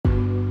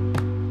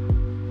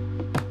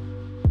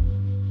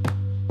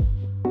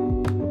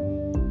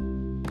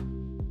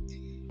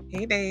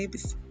Hey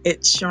babes,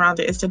 it's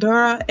Sharonda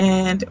Isadora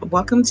and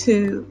welcome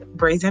to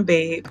Brazen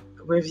Babe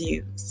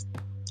Reviews.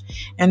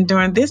 And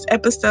during this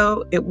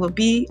episode, it will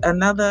be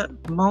another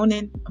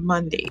Moaning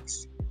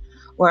Mondays,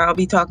 where I'll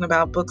be talking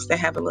about books that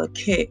have a little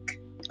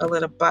kick, a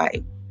little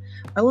bite,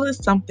 a little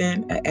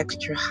something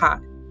extra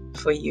hot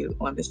for you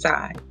on the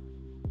side.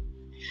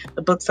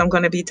 The books I'm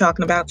going to be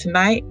talking about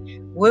tonight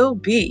will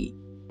be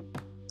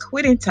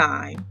Quitting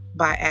Time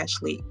by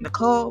Ashley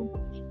Nicole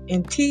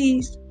and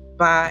Tease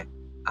by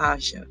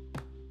Aja.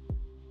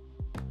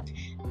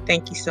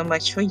 Thank you so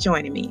much for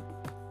joining me.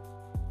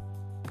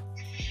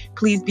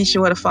 Please be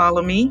sure to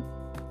follow me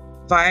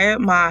via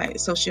my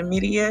social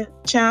media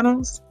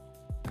channels,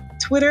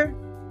 Twitter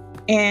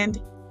and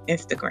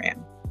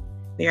Instagram.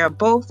 They are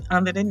both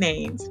under the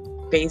names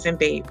Brazen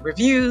Babe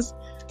Reviews,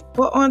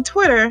 but on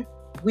Twitter,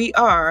 we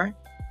are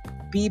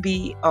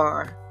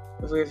BBR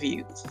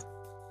Reviews.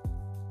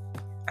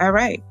 All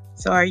right,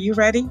 so are you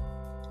ready?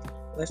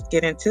 Let's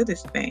get into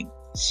this thing,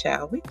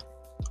 shall we?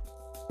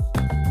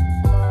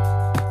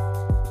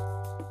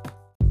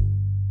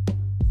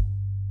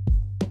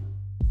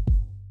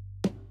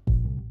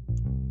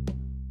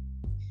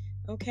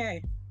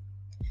 Okay,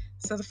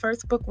 so the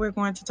first book we're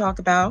going to talk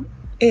about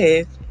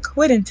is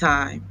Quitting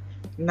Time,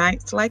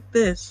 Nights Like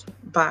This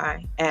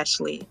by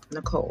Ashley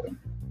Nicole.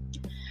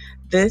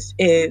 This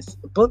is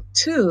book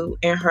 2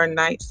 in her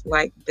Nights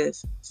Like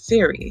This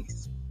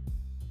series.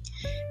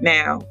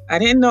 Now, I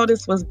didn't know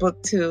this was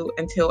book 2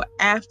 until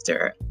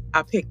after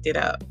I picked it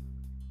up.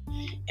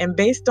 And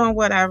based on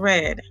what I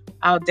read,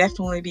 I'll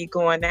definitely be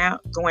going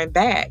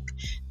back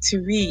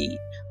to read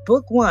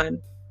book 1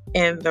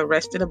 and the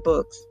rest of the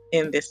books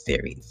in this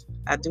series.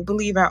 I do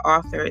believe our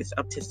author is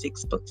up to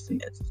 6 books in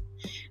this.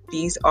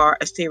 These are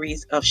a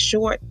series of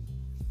short,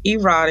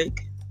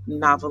 erotic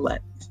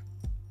novelettes.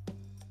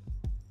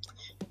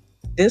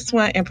 This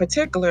one in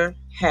particular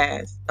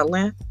has a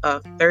length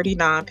of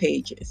 39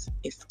 pages.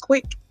 It's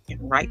quick and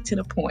right to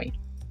the point.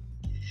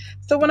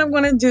 So what I'm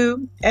going to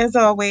do, as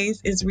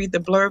always, is read the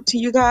blurb to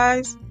you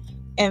guys,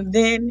 and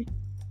then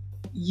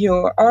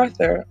your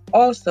author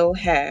also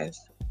has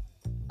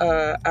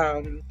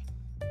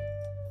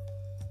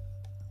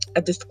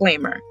a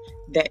disclaimer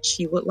that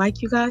she would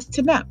like you guys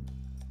to know.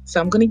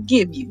 So I'm going to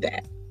give you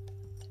that.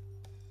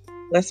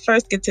 Let's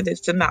first get to the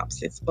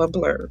synopsis or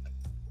blurb.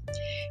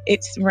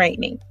 It's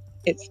raining.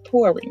 It's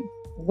pouring.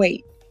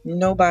 Wait,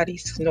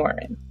 nobody's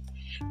snoring.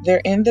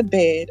 They're in the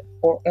bed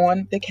or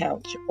on the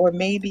couch or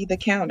maybe the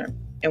counter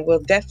and will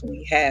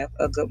definitely have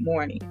a good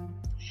morning.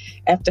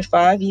 After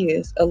 5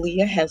 years,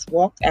 Aaliyah has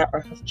walked out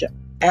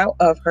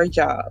of her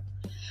job,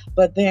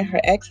 but then her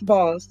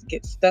ex-boss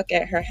gets stuck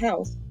at her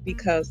house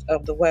because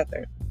of the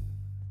weather,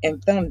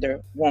 and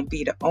thunder won't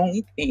be the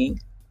only thing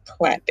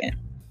clapping.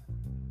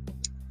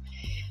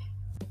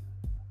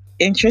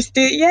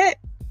 Interested yet?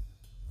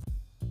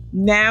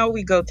 Now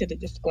we go to the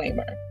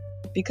disclaimer.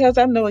 Because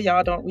I know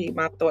y'all don't read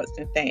my thoughts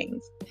and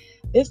things,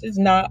 this is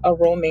not a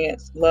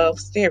romance love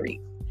series.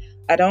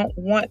 I don't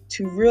want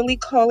to really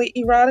call it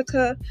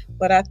erotica,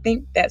 but I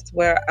think that's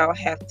where I'll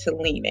have to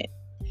lean it.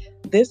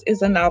 This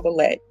is a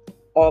novelette.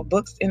 All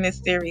books in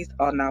this series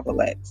are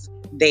novelettes.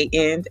 They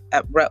end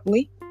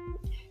abruptly.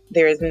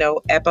 There is no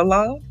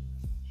epilogue,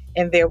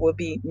 and there will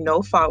be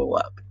no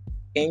follow-up.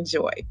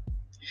 Enjoy.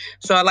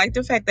 So I like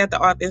the fact that the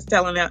author is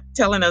telling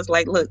us,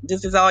 like, look,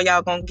 this is all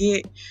y'all gonna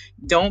get.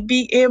 Don't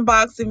be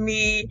inboxing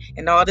me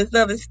and all this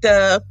other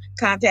stuff,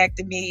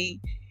 contacting me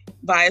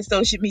via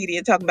social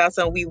media talking about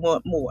something we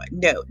want more.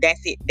 No,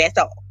 that's it. That's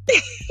all.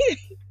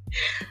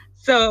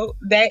 So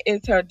that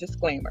is her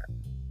disclaimer.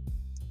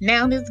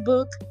 Now this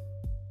book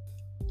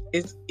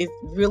is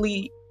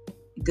really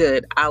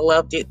good. I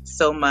loved it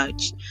so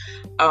much.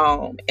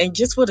 And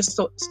just for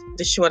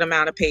the short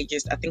amount of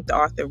pages, I think the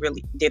author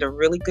really did a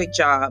really good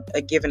job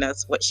of giving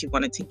us what she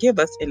wanted to give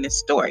us in this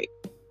story.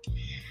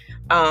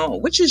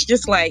 Which is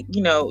just like,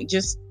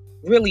 just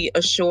really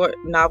a short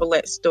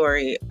novelette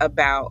story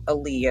about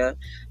Aaliyah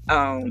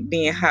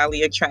being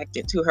highly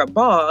attracted to her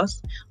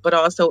boss, but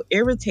also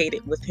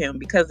irritated with him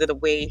because of the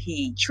way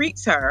he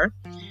treats her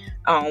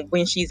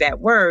when she's at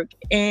work,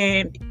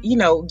 and,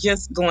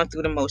 just going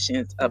through the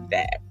motions of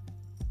that.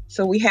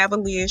 So we have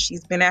Aaliyah.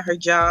 She's been at her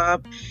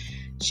job.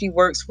 She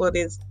works for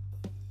this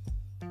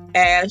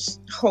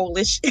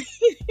asshole-ish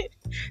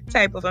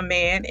type of a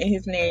man, and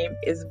his name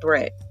is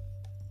Brett.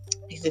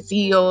 He's the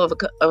CEO of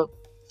a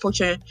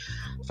Fortune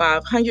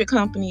 500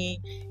 company,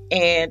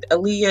 and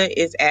Aaliyah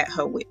is at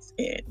her wit's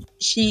end.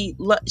 She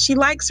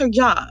likes her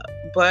job,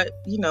 but,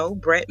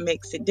 Brett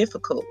makes it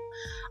difficult.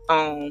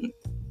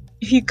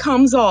 He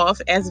comes off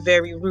as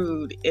very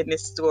rude in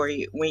this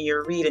story when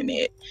you're reading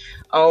it.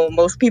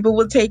 Most people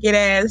will take it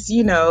as,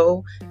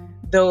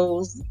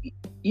 those,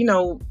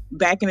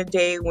 back in the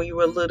day when you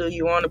were little,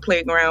 you were on the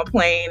playground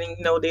playing,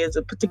 and, there's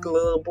a particular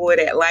little boy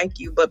that like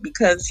you, but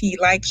because he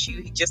likes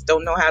you, he just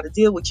don't know how to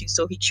deal with you,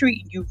 so he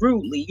treating you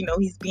rudely.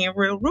 He's being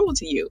real rude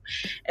to you.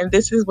 And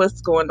this is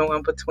what's going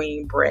on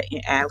between Brett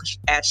and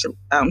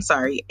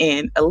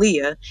and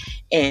Aaliyah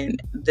in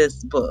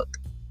this book.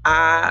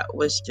 I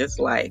was just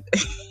like,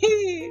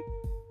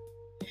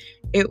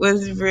 It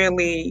was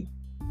really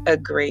a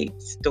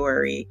great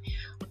story.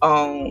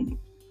 I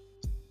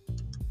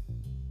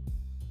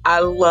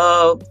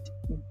loved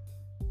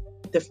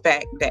the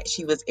fact that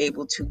she was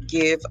able to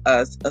give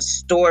us a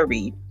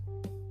story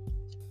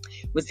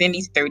within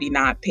these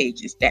 39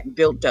 pages that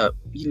built up,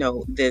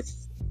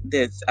 this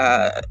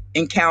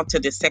encounter,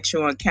 this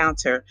sexual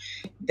encounter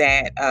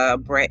that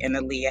Brett and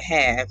Aaliyah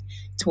have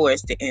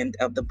towards the end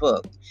of the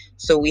book.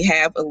 So we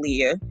have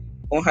Aaliyah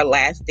on her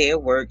last day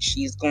of work.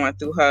 She's going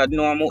through her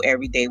normal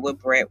everyday with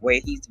Brett,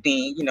 where he's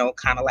being,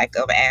 kind of like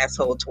an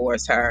asshole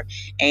towards her,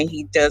 and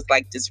he does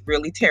like this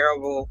really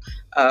terrible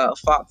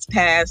fox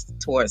pass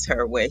towards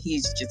her, where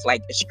he's just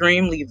like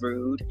extremely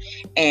rude,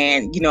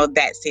 and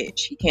that's it.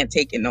 She can't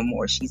take it no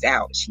more. She's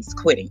out. She's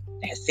quitting.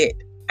 That's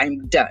it.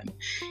 I'm done.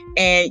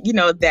 And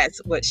that's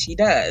what she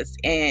does.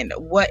 And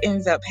what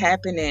ends up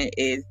happening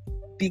is,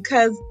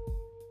 because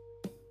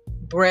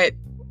Brett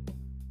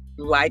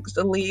likes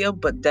Aaliyah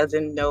but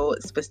doesn't know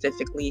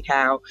specifically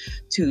how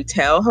to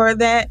tell her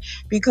that,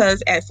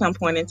 because at some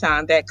point in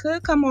time that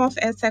could come off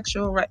as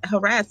sexual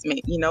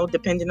harassment,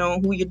 depending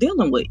on who you're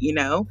dealing with,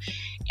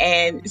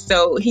 and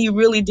so he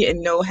really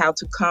didn't know how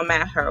to come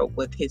at her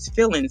with his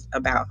feelings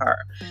about her.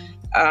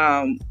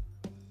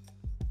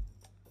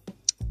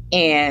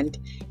 And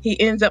he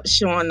ends up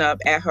showing up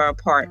at her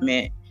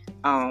apartment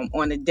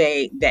on the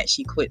day that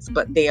she quits,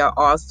 but they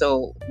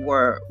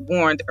were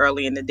warned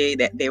early in the day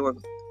that they would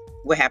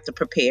have to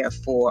prepare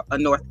for a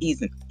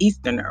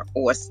northeasterner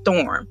or a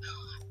storm,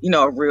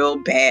 a real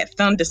bad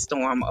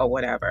thunderstorm or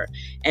whatever.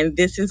 And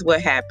this is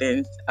what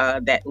happens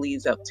that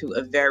leads up to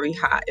a very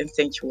hot and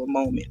sensual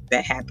moment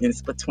that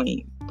happens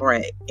between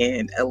Brett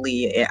and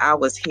Aaliyah. And I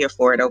was here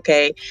for it,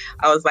 okay?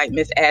 I was like,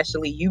 Miss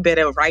Ashley, you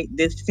better write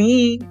this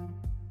scene.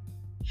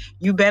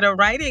 You better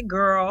write it,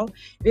 girl.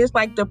 It's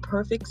like the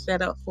perfect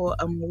setup for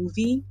a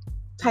movie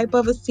type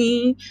of a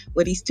scene,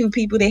 where these two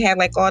people, they have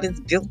like all this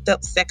built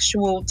up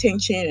sexual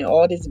tension and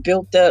all this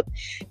built up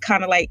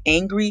kind of like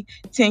angry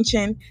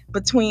tension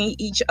between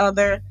each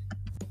other,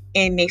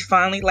 and they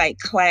finally like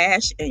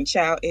clash. And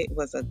child, it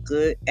was a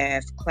good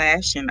ass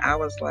clash, and I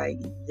was like,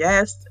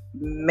 yes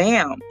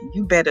ma'am,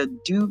 you better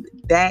do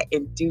that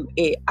and do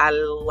it. I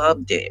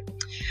loved it.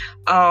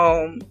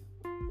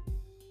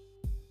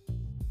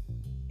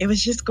 It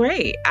was just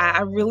great.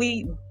 I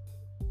really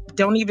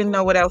don't even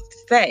know what else to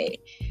say.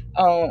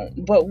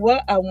 But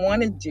what I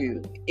want to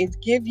do is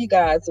give you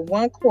guys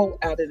one quote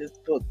out of this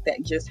book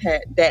that just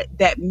had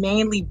that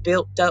mainly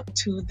built up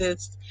to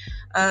this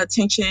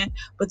tension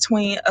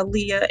between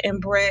Aaliyah and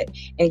Brett,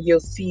 and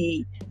you'll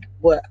see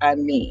what I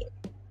mean.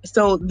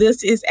 So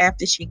this is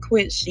after she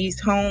quits. She's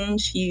home.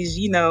 She's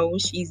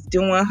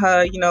doing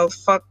her,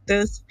 fuck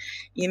this.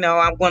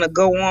 I'm going to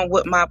go on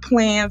with my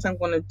plans. I'm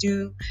going to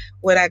do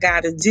what I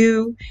got to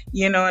do.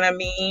 You know what I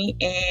mean?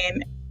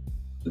 And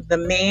the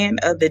man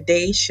of the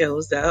day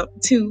shows up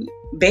to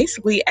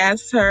basically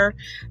ask her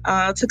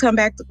to come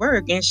back to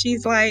work. And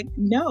she's like,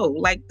 no,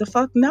 like the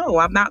fuck no,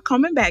 I'm not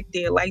coming back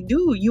there. Like,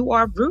 dude, you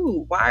are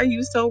rude. Why are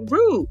you so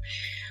rude?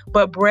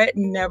 But Brett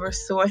never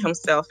saw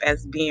himself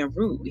as being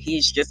rude.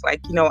 He's just like,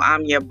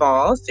 I'm your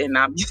boss and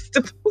I'm just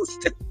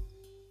supposed to.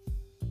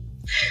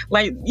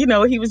 Like,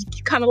 he was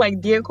kind of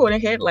like deer caught in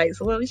headlights.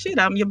 Well, shit,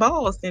 I'm your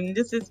boss. And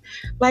this is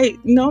like,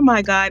 no,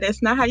 my God,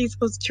 that's not how you're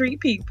supposed to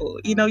treat people.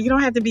 You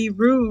don't have to be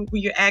rude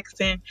when you're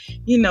asking,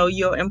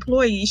 your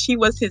employee. She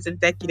was his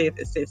executive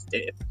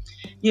assistant.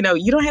 You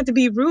don't have to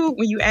be rude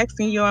when you're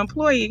asking your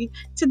employee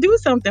to do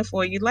something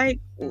for you. Like,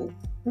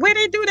 where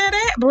they do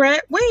that at,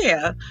 Brett?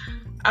 Where?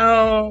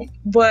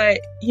 But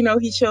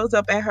he shows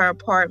up at her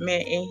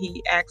apartment and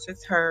he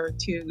asks her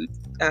to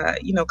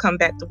come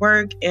back to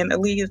work, and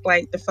Aaliyah's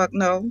like, the fuck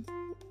no.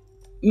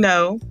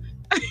 And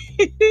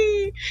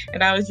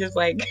I was just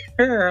like,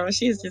 girl,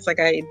 she's just like,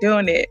 I ain't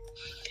doing it.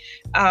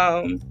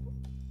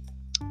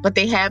 But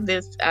they have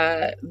this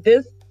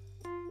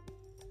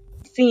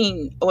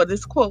scene, or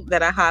this quote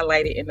that I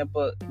highlighted in the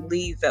book,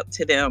 leads up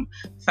to them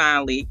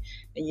finally,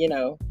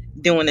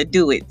 doing the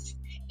do it,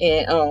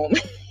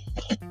 and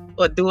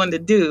or doing the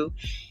do.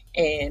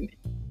 And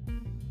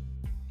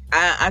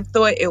I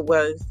thought it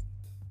was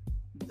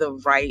the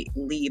right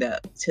lead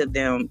up to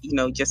them,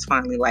 just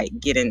finally like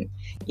getting,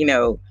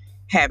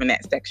 having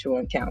that sexual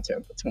encounter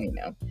between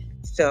them.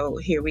 So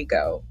here we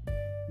go.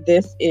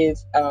 This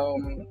is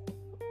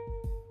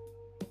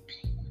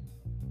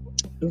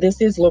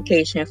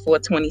location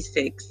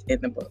 426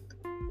 in the book.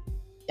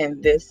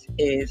 And this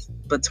is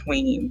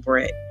between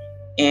Brett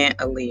and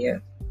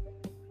Aaliyah.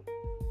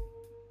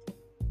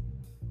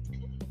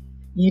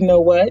 You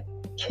know what?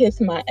 Kiss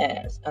my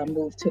ass. I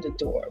moved to the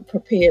door,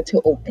 prepared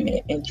to open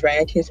it and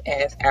drag his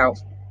ass out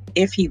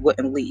if he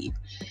wouldn't leave.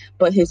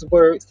 But his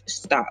words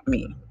stopped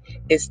me.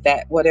 Is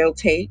that what it'll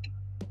take?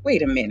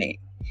 Wait a minute.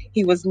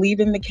 He was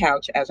leaving the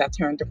couch as I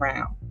turned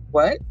around.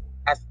 What?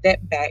 I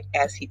stepped back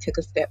as he took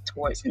a step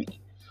towards me.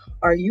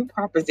 Are you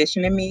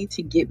propositioning me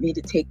to get me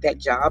to take that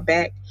job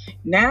back?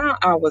 Now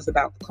I was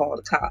about to call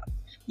the cops.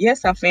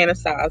 Yes, I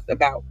fantasized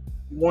about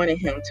wanting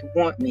him to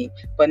want me,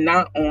 but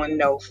not on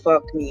no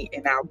fuck me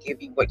and I'll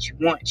give you what you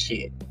want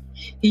shit.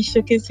 He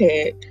shook his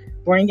head,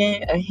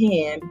 bringing a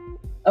hand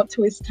up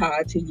to his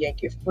tie to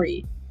yank it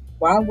free.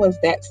 Why was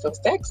that so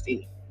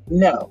sexy?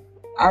 No,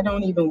 I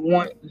don't even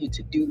want you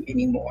to do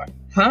anymore.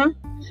 Huh?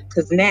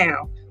 Because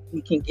now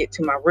we can get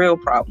to my real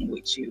problem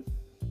with you.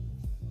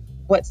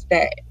 What's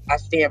that? I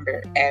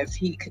stammered as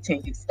he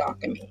continued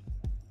stalking me.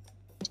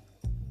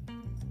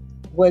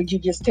 What'd you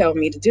just tell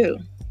me to do?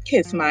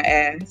 Kiss my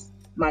ass.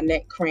 My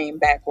neck craned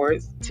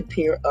backwards to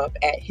peer up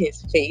at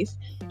his face,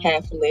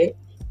 half lit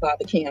by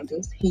the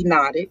candles. He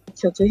nodded,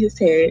 tilted his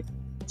head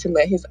to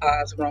let his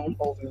eyes roam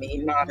over me,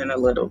 nodding a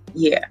little.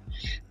 Yeah,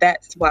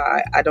 that's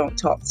why I don't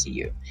talk to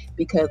you.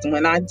 Because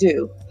when I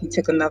do, he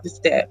took another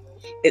step.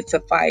 It's a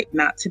fight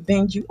not to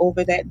bend you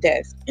over that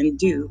desk and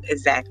do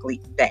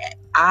exactly that.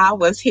 I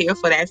was here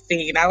for that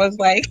scene. I was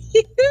like,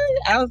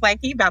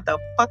 he about to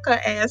fuck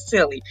her ass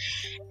silly.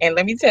 And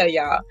let me tell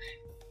y'all,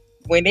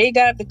 when they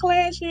got the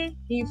clashing,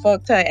 he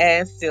fucked her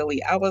ass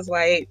silly. I was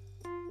like,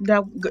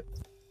 no,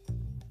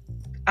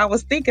 I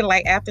was thinking,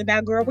 like, after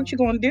that, girl, what you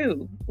gonna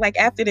do? Like,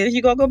 after this,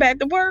 you gonna go back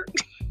to work?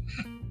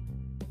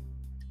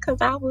 Because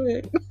I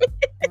would.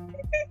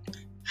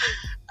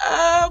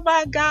 Oh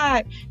my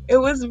God. It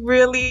was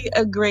really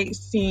a great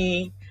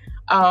scene.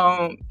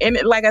 And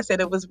like I said,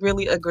 it was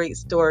really a great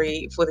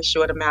story for the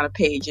short amount of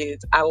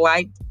pages. I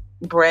liked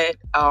Brett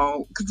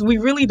because we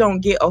really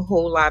don't get a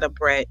whole lot of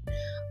Brett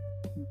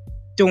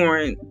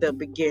during the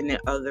beginning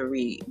of the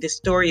read. The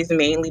story is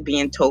mainly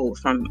being told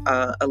from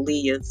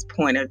Aaliyah's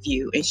point of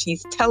view, and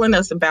she's telling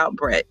us about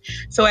Brett.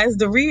 So as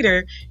the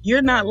reader,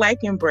 you're not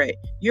liking Brett.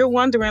 You're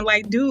wondering,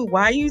 like, dude,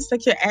 why are you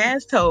such an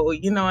asshole?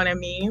 You know what I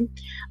mean?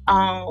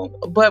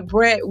 But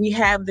Brett, we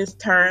have this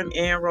term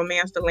in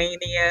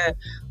Romancelania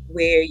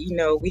where, you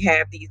know, we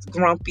have these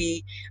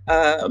grumpy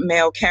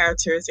male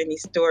characters in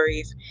these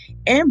stories,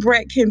 and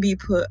Brett can be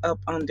put up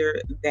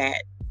under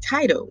that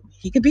title.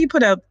 He could be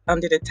put up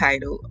under the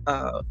title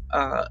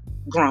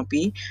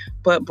grumpy,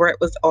 but Brett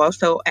was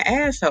also an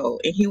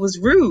asshole and he was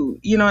rude,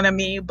 you know what I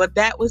mean? But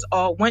that was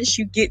all. Once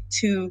you get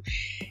to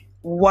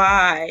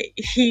why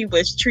he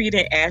was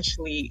treating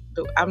Ashley,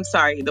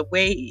 the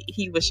way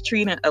he was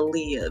treating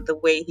Aaliyah, the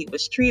way he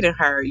was treating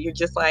her, you're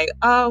just like,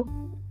 oh,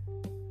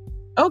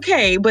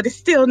 okay, but it's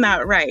still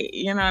not right.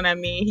 You know what I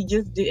mean? He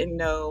just didn't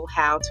know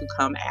how to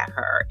come at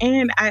her.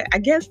 And I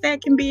guess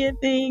that can be a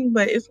thing,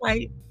 but it's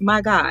like,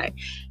 my God,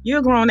 you're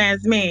a grown ass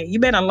man. You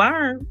better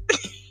learn.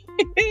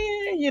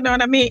 You know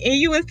what I mean? And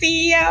you a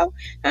CEO?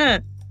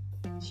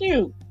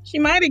 Shoot, she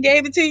might have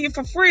gave it to you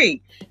for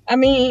free. I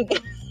mean,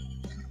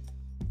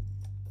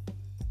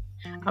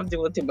 I'm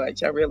doing too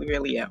much. I really,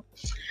 really am.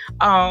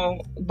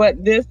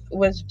 But this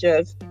was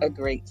just a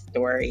great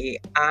story.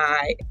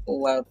 I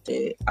loved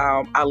it.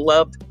 I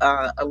loved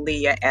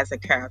Aaliyah as a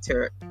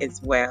character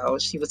as well.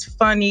 She was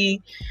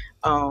funny,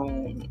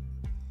 you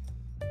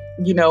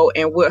know,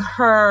 and with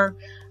her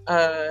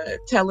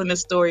telling the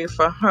story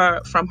from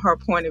her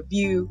point of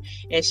view,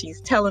 and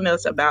she's telling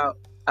us about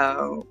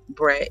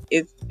Brett.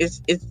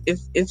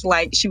 It's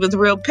like she was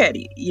real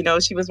petty. You know,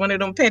 she was one of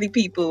them petty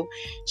people.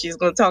 She's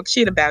gonna talk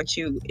shit about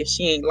you if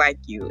she ain't like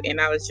you. And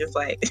I was just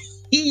like,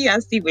 I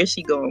see where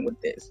she going with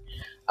this.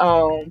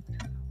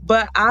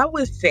 But I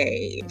would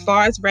say, as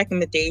far as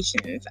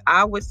recommendations,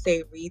 I would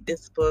say read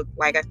this book.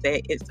 Like I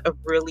said, it's a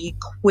really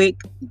quick,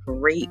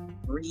 great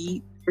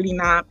read.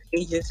 39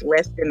 pages,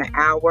 less than an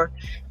hour.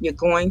 You're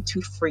going to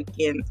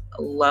freaking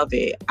love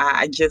it.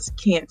 I just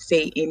can't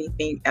say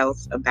anything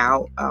else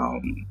about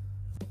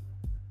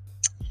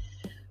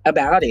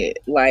it.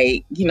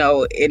 Like, you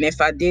know, and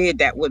if I did,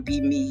 that would be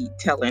me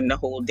telling the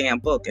whole damn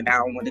book, and I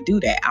don't want to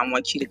do that. I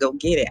want you to go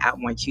get it. I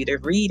want you to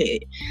read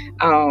it.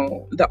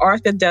 The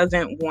author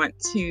doesn't want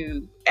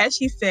to, as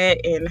she said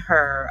in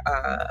her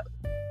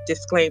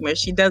disclaimer,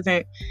 she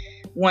doesn't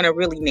want to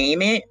really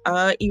name it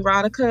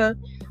erotica.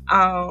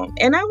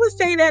 And I would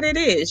say that it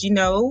is. You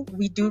know,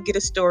 we do get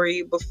a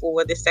story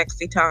before the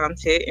sexy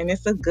times hit, and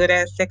it's a good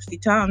ass sexy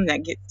time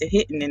that gets to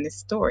hitting in this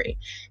story.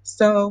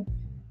 So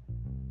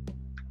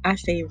I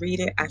say read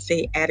it. I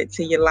say add it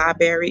to your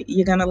library.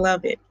 You're gonna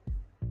love it.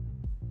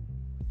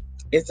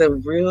 It's a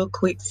real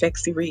quick,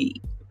 sexy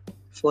read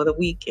for the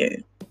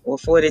weekend or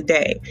for the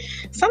day.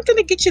 Something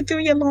to get you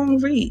through your long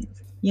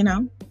reads, you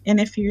know. And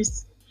if you're,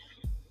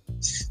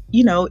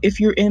 you know, if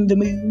you're in the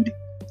mood,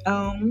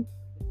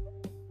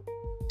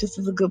 this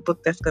is a good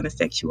book that's going to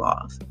set you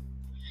off.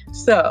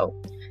 So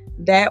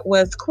that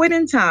was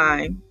Quitting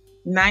Time,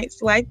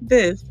 Nights Like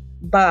This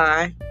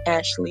by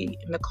Ashley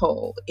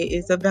Nicole. It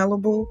is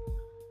available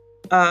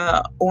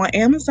on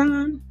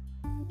Amazon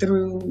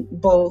through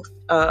both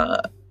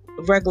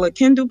regular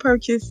Kindle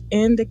purchase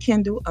and the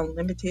Kindle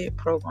Unlimited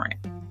program.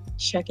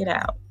 Check it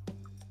out.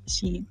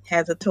 She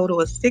has a total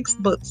of 6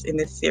 books in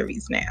this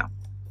series now.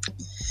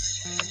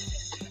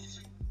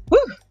 Woo!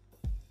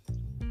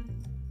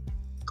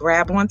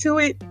 Grab onto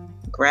it.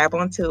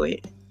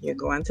 You're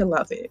going to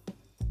love it.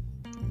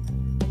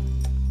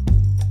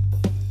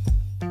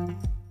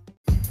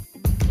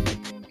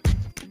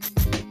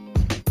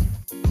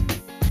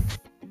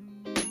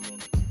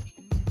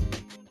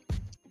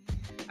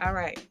 All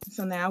right,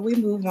 so now we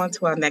move on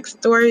to our next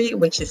story,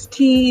 which is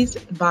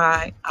Teased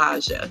by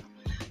Aja.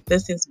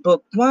 This is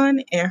book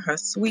 1 in her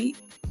Sweet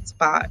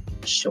Spot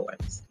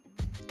Shorts.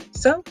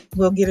 So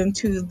we'll get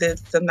into the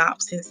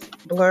synopsis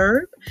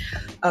blurb.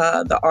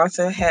 The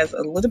author has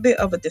a little bit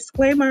of a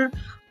disclaimer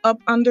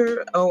up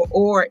under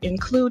or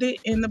included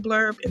in the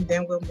blurb, and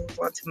then we'll move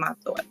on to my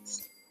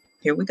thoughts.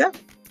 Here we go.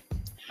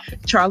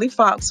 Charlie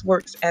Fox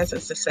works as a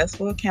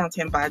successful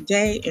accountant by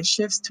day and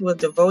shifts to a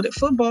devoted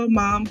football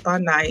mom by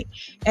night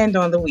and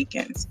on the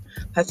weekends.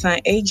 Her son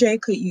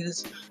AJ could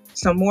use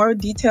some more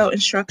detailed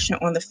instruction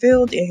on the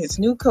field, and his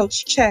new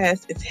coach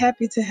Chaz is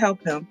happy to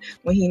help him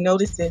when he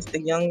notices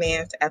the young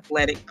man's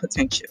athletic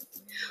potential.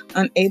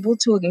 Unable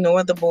to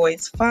ignore the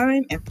boy's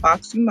fine and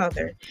foxy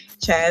mother,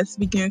 Chaz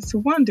begins to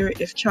wonder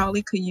if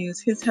Charlie could use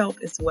his help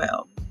as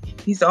well.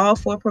 He's all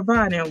for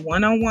providing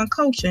one-on-one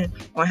coaching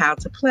on how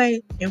to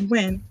play and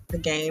win the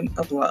game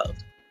of love.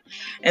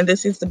 And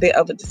this is a bit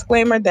of a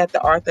disclaimer that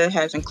the author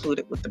has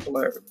included with the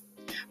blurb.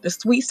 The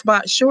Sweet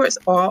Spot Shorts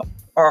are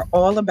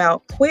all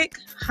about quick,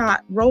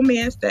 hot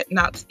romance that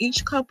knocks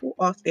each couple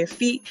off their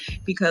feet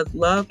because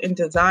love and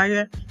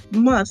desire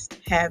must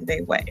have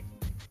their way.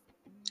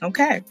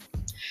 Okay.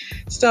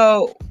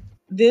 So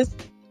this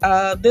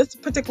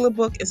particular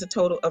book is a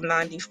total of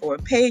 94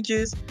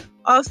 pages.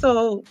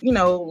 Also,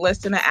 less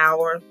than an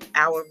hour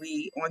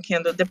read on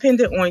Kindle,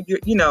 depending on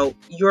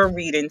your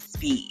reading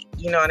speed.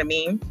 You know what I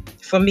mean?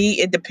 For me,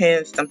 it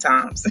depends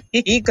sometimes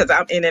because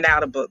I'm in and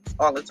out of books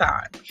all the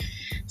time.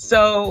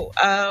 So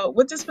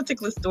with this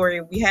particular story,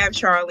 we have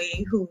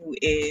Charlie, who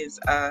is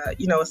a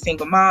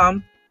single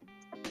mom,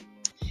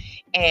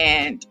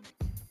 and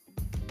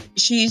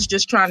she's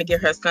just trying to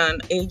get her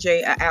son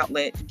AJ an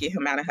outlet to get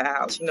him out of her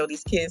house.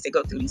 These kids, they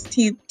go through these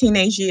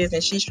teenage years,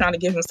 and she's trying to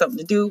give him something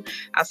to do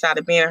outside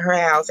of being in her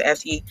house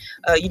as he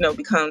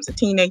becomes a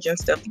teenager and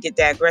stuff, to get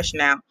that aggression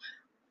out,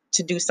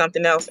 to do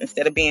something else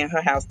instead of being in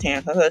her house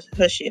tearing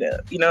her shit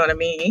up. You know what I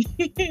mean?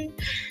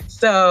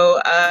 So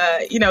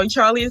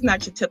Charlie is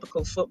not your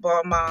typical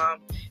football mom.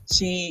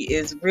 She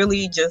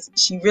really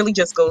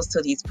just goes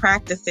to these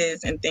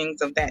practices and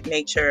things of that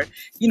nature,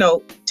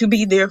 to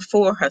be there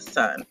for her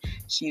son.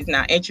 She's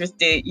not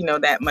interested,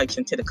 that much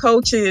into the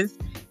coaches.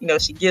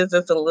 She gives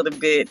us a little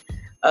bit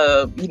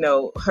of,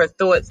 her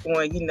thoughts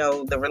on,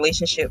 the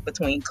relationship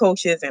between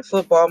coaches and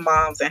football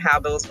moms, and how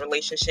those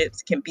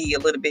relationships can be a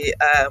little bit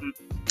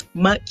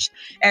much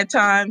at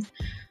times,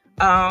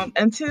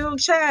 until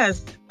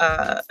Chaz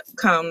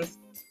comes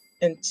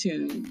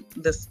into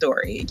the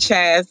story.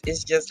 Chaz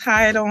is just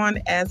hired on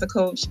as a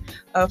coach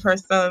of her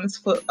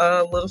son's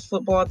little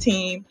football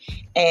team,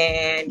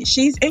 and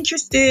she's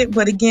interested,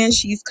 but again,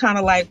 she's kind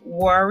of like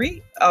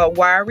wiry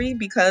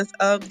because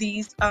of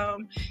these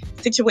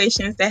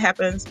situations that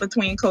happens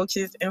between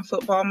coaches and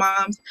football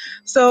moms.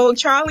 So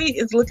Charlie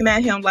is looking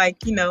at him like,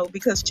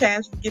 because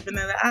Chaz is giving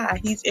her the eye,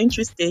 he's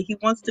interested. He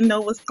wants to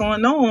know what's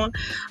going on,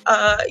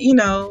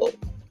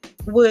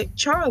 with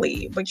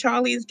Charlie, but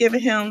Charlie is giving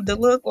him the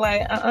look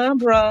like,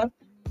 bruh,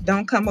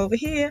 don't come over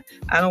here.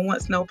 I don't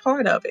want no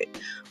part of it.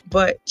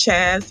 But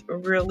Chaz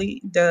really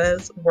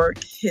does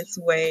work his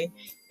way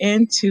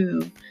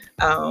into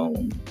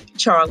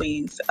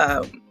Charlie's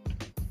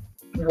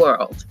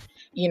world,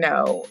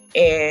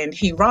 and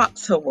he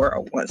rocks her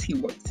world once he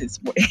works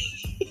his way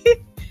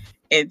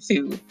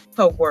into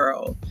her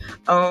world.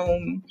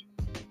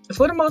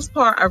 For the most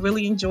part, I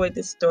really enjoyed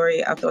this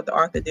story. I thought the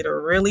author did a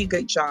really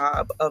good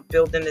job of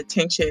building the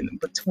tension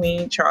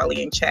between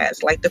Charlie and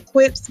Chaz, like the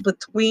quips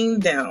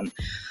between them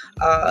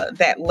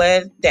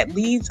that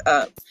leads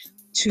up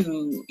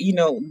to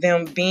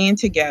them being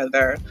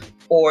together,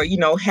 or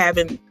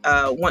having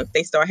once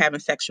they start having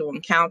sexual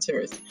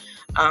encounters.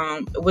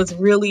 It was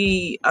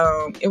really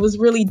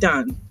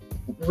done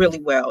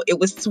really well. It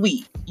was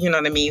sweet, you know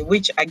what I mean,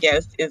 which I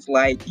guess is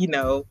like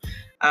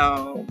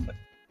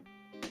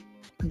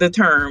the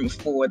term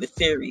for the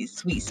series,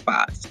 sweet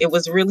spots. It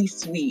was really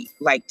sweet,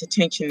 like the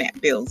tension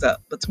that builds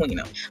up between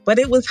them. But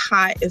it was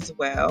hot as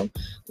well.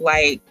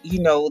 Like,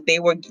 they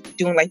were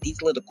doing like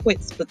these little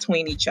quips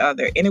between each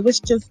other, and it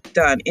was just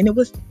done. And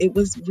it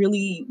was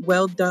really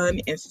well done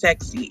and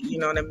sexy. You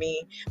know what I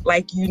mean?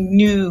 Like, you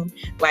knew,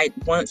 like,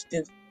 once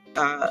this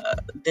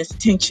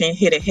tension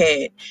hit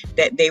ahead,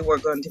 that they were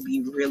going to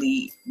be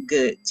really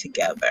good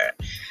together.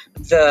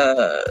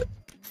 The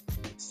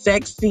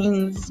sex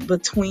scenes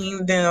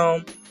between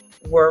them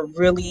were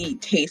really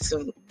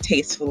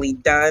tastefully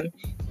done,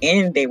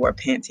 and they were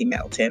panty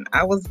melting.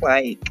 I was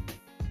like,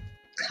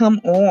 come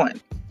on.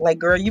 Like,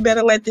 girl, you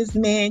better let this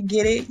man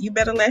get it. You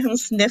better let him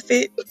sniff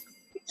it.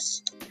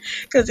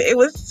 Because it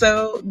was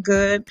so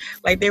good.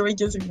 Like, they were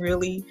just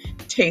really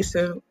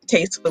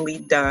tastefully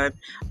done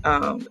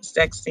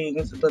sex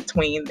scenes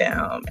between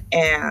them.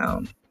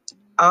 And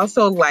I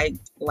also liked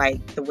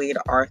the way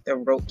the author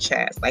wrote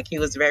Chaz. Like, he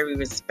was very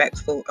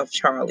respectful of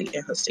Charlie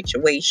and her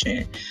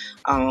situation.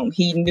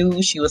 He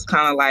knew she was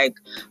kind of like,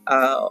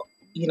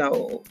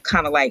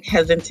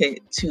 hesitant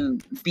to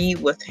be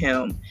with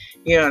him.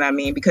 You know what I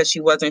mean? Because she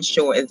wasn't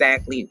sure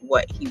exactly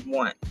what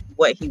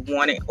what he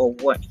wanted or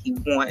what he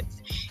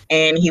wants,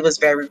 and he was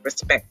very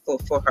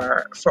respectful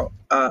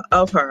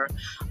of her,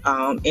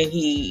 and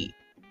he,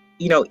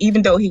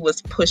 even though he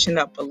was pushing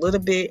up a little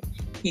bit,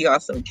 he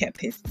also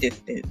kept his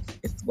distance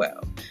as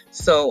well.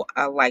 So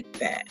I like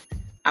that.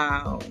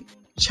 Um,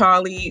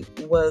 Charlie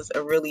was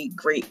a really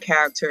great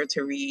character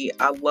to read.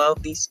 I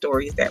love these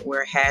stories that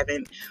we're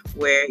having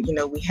where,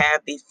 we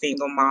have these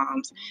single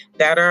moms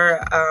that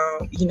are,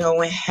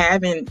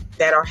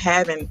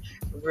 having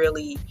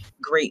really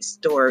great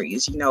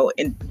stories,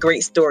 and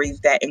great stories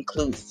that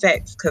include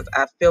sex. Because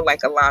I feel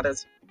like a lot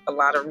of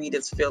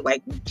readers feel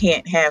like we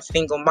can't have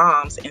single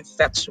moms and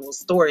sexual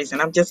stories.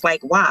 And I'm just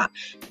like, why?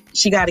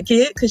 She got a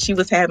kid because she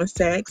was having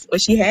sex, or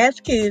she has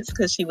kids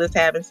because she was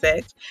having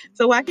sex.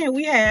 So why can't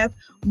we have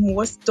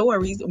more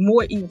stories,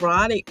 more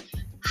erotic,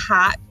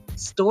 hot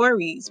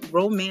stories,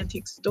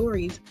 romantic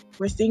stories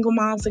where single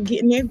moms are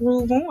getting their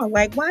groove on?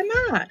 Like, why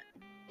not?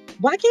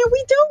 Why can't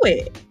we do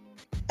it?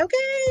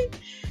 Okay.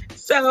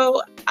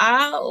 So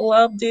I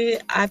loved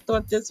it. I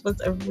thought this is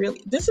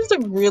a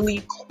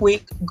really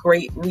quick,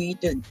 great read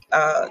to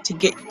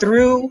get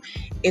through.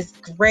 It's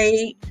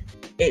great.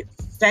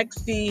 It's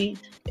sexy.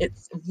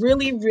 It's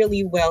really,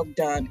 really well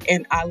done.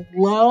 And I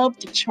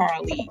loved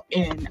Charlie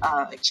and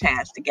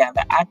Chaz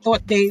together. I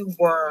thought they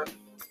were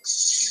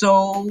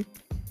so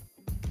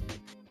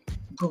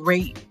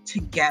great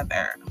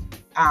together.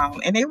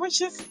 And they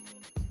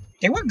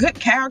were good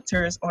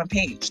characters on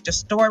page. The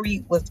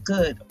story was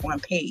good on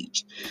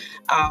page.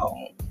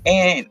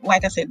 And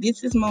like I said,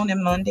 this is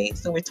Moaning Monday,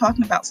 so we're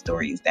talking about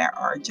stories that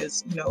are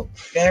just,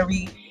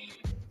 very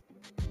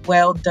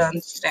well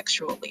done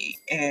sexually.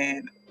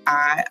 And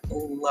I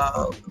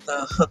love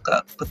the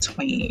hookup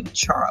between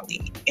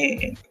Charlie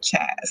and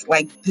Chaz.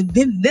 Like,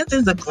 this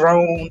is a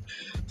grown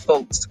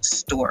folks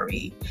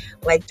story.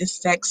 Like, the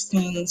sex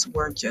scenes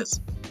were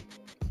just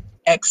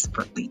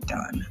expertly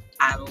done.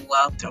 I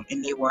loved them,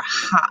 and they were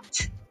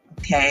hot.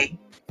 Okay,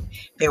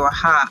 they were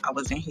hot. I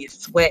was in here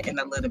sweating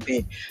a little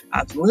bit.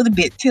 I was a little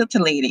bit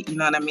titillated. You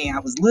know what I mean? I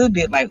was a little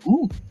bit like,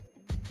 ooh,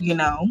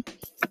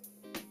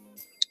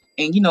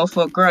 And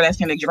for a girl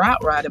that's in a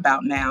drought right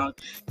about now,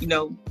 you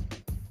know,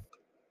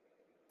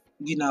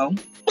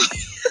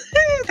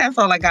 that's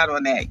all I got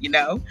on that.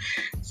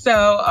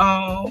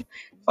 So,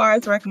 far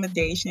as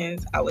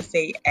recommendations, I would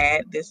say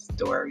add this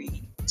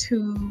story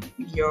to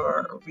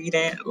your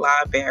reading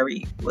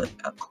library with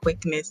a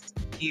quickness.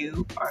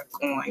 You are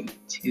going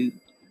to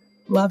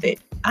love it.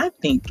 I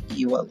think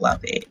you will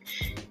love it.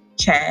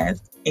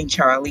 Chaz and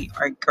Charlie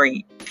are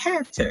great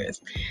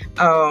characters.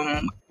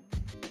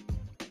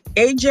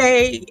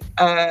 AJ,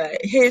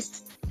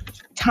 his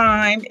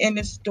time in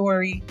the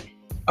story,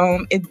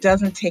 it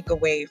doesn't take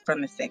away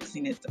from the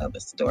sexiness of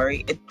the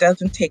story. It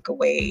doesn't take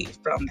away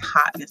from the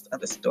hotness of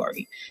the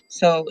story.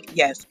 So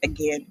yes,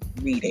 again,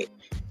 read it.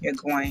 You're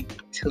going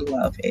to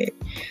love it.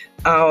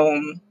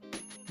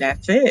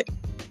 That's it.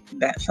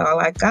 That's all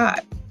I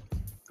got.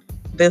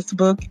 This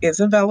book is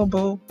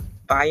available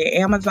via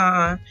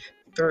Amazon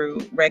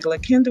through regular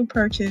Kindle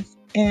purchase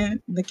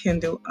and the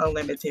Kindle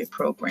Unlimited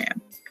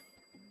program.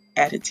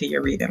 Add it to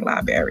your reading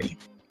library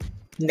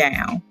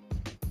now.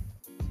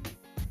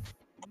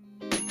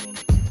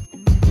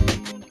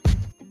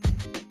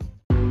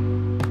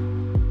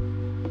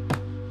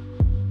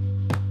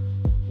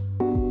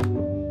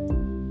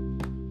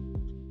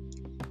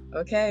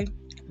 Okay,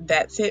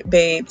 that's it,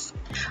 babes.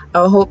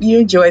 I hope you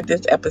enjoyed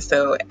this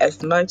episode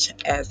as much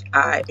as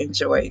I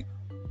enjoyed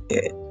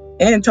it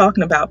and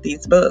talking about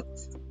these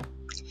books.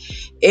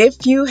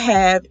 If you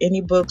have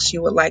any books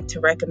you would like to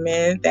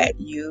recommend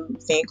that you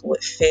think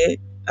would fit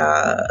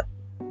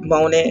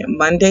Moaning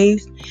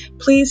Mondays,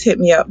 please hit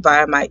me up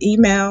via my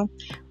email,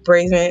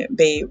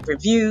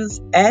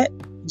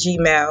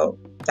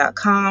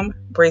 brazenbabereviews@gmail.com.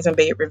 Brazen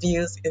Babe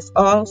Reviews is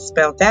all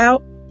spelled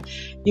out.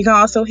 You can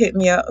also hit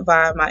me up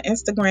via my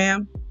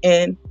Instagram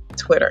and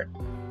Twitter.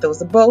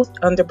 Those are both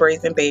under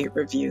Brazen Babe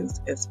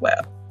Reviews as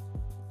well.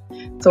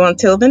 So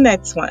until the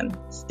next one,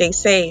 stay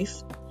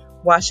safe,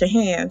 wash your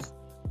hands,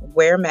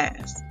 wear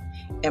masks,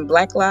 and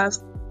Black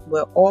lives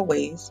will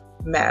always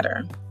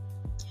matter.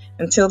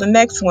 Until the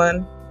next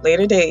one,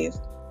 later days.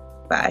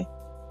 Bye.